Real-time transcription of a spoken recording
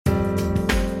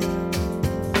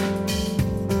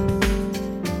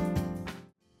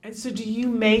So do you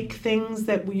make things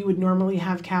that you would normally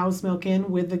have cow's milk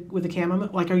in with the camel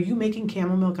milk? Like, are you making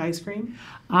camel milk ice cream?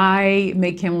 I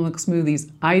make camel milk smoothies.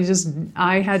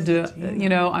 I had to,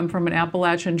 I'm from an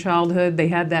Appalachian childhood. They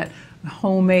had that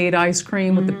homemade ice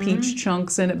cream with the peach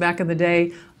chunks in it back in the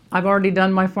day. I've already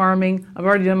done my farming. I've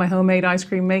already done my homemade ice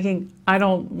cream making. I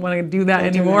don't want to do that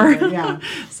anymore. Yeah.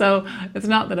 So it's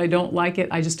not that I don't like it.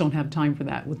 I just don't have time for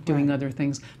that with doing other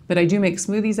things. But I do make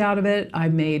smoothies out of it.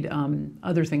 I've made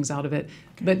other things out of it.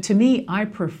 Okay. But to me, I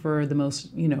prefer the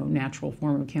most natural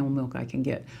form of camel milk I can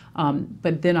get.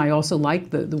 But then I also like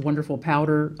the wonderful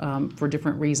powder for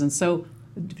different reasons. So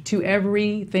to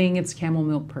everything, it's camel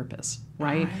milk purpose.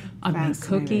 Right? I've made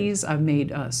cookies, I've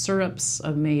made syrups,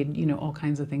 I've made, all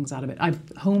kinds of things out of it. I've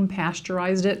home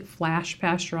pasteurized it, flash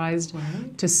pasteurized,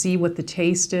 to see what the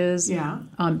taste is. Yeah.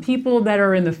 People that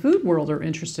are in the food world are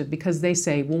interested because they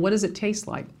say, well, what does it taste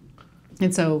like?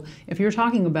 And so if you're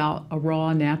talking about a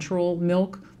raw, natural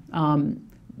milk,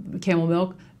 camel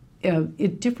milk,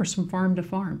 it differs from farm to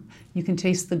farm. You can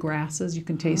taste the grasses, you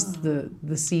can taste the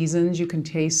seasons, you can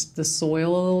taste the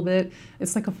soil a little bit.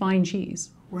 It's like a fine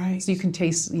cheese. Right. So you can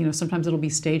taste, sometimes it'll be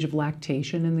stage of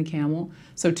lactation in the camel.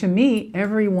 So to me,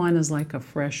 every one is like a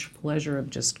fresh pleasure of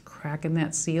just cracking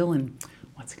that seal and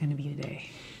what's it going to be today.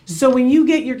 So when you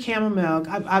get your camel milk,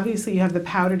 obviously you have the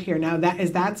powdered here. Now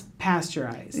that's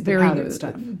pasteurized. The powdered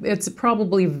stuff. It's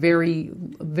probably very,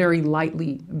 very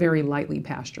lightly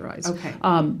pasteurized. Okay.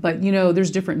 But there's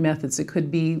different methods. It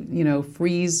could be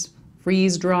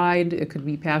freeze dried. It could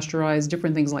be pasteurized.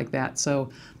 Different things like that.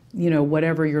 So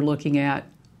whatever you're looking at,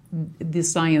 the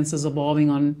science is evolving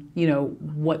on,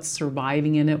 what's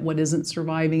surviving in it, what isn't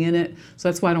surviving in it. So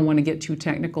that's why I don't want to get too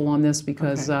technical on this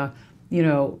because,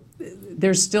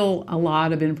 there's still a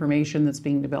lot of information that's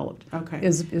being developed. Okay.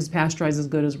 Is pasteurized as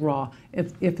good as raw?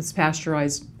 If it's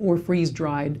pasteurized or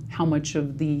freeze-dried, how much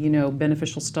of the,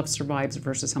 beneficial stuff survives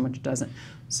versus how much doesn't?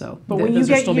 So, but when you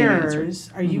get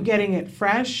yours, are you getting it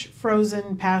fresh,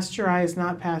 frozen, pasteurized,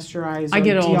 not pasteurized? I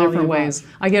get it all different ways.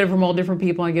 I get it from all different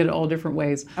people. I get it all different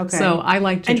ways. Okay. So I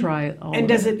like to try it all. And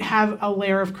does it have a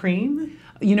layer of cream?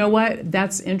 You know what?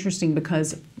 That's interesting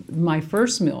because my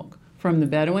first milk from the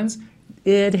Bedouins,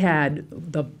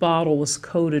 the bottle was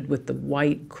coated with the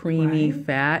white creamy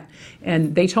fat,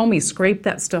 and they told me scrape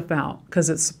that stuff out because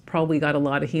it's probably got a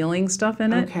lot of healing stuff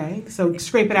in it. Okay, so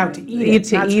scrape it out to eat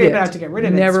it, not scrape it out to get rid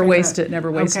of it. Never waste it,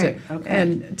 never waste it. Okay.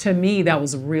 And to me, that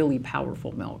was really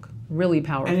powerful milk. Really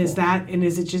powerful. And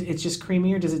is it just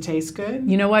creamy or does it taste good?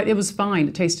 You know what? It was fine.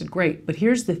 It tasted great. But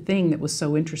here's the thing that was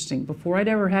so interesting. Before I'd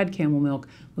ever had camel milk,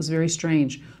 it was very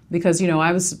strange because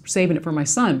I was saving it for my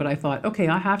son, but I thought, okay,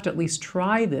 I have to at least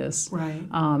try this, right?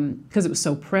 Because it was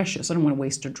so precious. I don't want to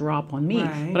waste a drop on me,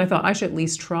 right. But I thought I should at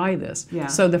least try this. Yeah.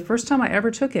 So the first time I ever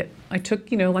took it, I took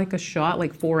like a shot,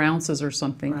 like 4 ounces or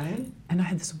something, right? And I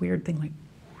had this weird thing like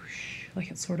whoosh,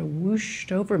 like it sort of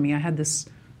whooshed over me. I had this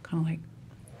kind of like.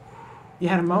 You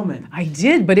had a moment. I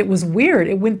did, but it was weird.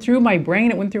 It went through my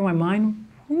brain. It went through my mind.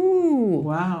 Ooh.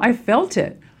 Wow. I felt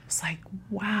it. I was like,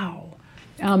 wow.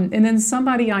 And then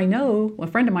somebody I know, a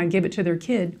friend of mine, gave it to their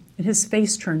kid, and his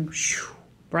face turned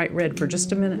bright red for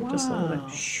just a minute, just a little bit.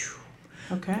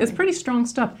 Okay. It's pretty strong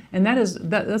stuff, and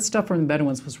that stuff from the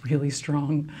Bedouins was really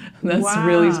strong. That's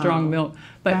really strong milk.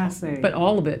 But fascinating. But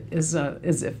all of it is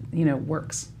if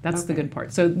works. That's the good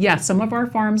part. So yeah, some of our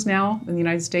farms now in the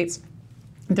United States,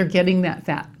 they're getting that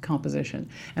fat composition,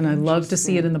 and I love to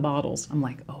see it in the bottles. I'm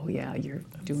like, oh yeah, you're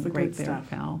doing great there,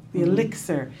 pal. The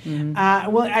elixir.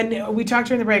 Well, we talked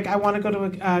during the break. I want to go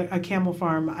to a camel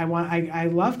farm. I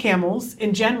love camels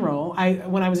in general.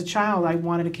 When I was a child, I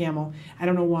wanted a camel. I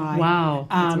don't know why. Wow,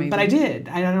 that's amazing. But I did.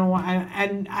 I don't know why.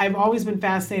 And I've always been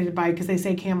fascinated by, because they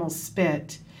say camels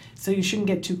spit. So you shouldn't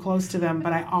get too close to them,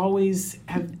 but I always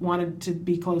have wanted to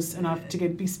be close enough to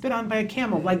be spit on by a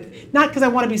camel. Like, not because I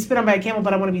want to be spit on by a camel,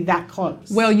 but I want to be that close.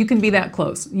 Well, you can be that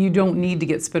close. You don't need to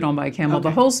get spit on by a camel. Okay.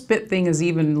 The whole spit thing is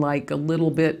even like a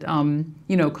little bit,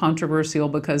 controversial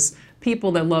because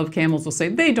people that love camels will say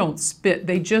they don't spit,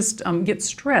 they just get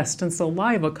stressed and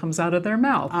saliva comes out of their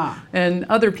mouth. And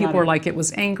other people are like, it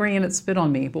was angry and it spit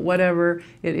on me. But whatever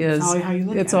it is,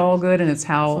 it's all good, and it's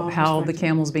how the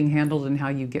camel's being handled and how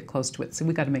you get close to it. So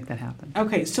we got to make that happen.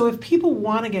 Okay, so if people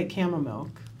want to get camel milk,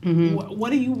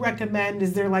 what do you recommend?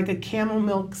 Is there like a camel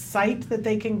milk site that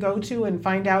they can go to and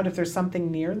find out if there's something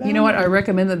near them? You know what? I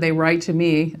recommend that they write to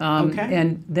me. Okay.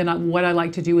 And then what I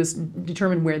like to do is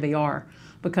determine where they are.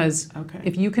 because Okay.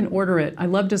 if you can order it, I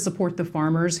love to support the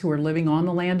farmers who are living on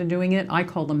the land and doing it. I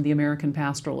call them the American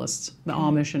pastoralists, the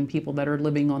Amish and people that are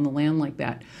living on the land like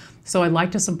that. So I'd like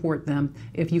to support them.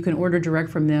 If you can order direct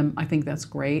from them, I think that's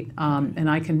great. And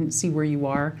I can see where you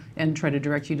are and try to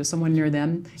direct you to someone near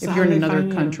them. So if how you're do in they another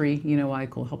find you? country, I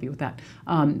will help you with that.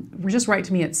 Just write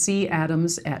to me at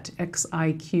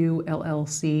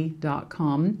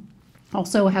cadams@xiqllc.com.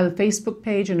 Also, I have a Facebook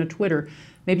page and a Twitter.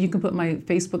 Maybe you can put my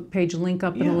Facebook page link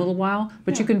up in a little while,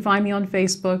 but you can find me on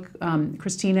Facebook,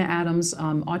 Christina Adams,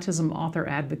 Autism Author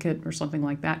Advocate or something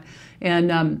like that.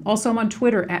 And also I'm on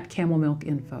Twitter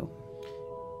 @CamelMilkInfo.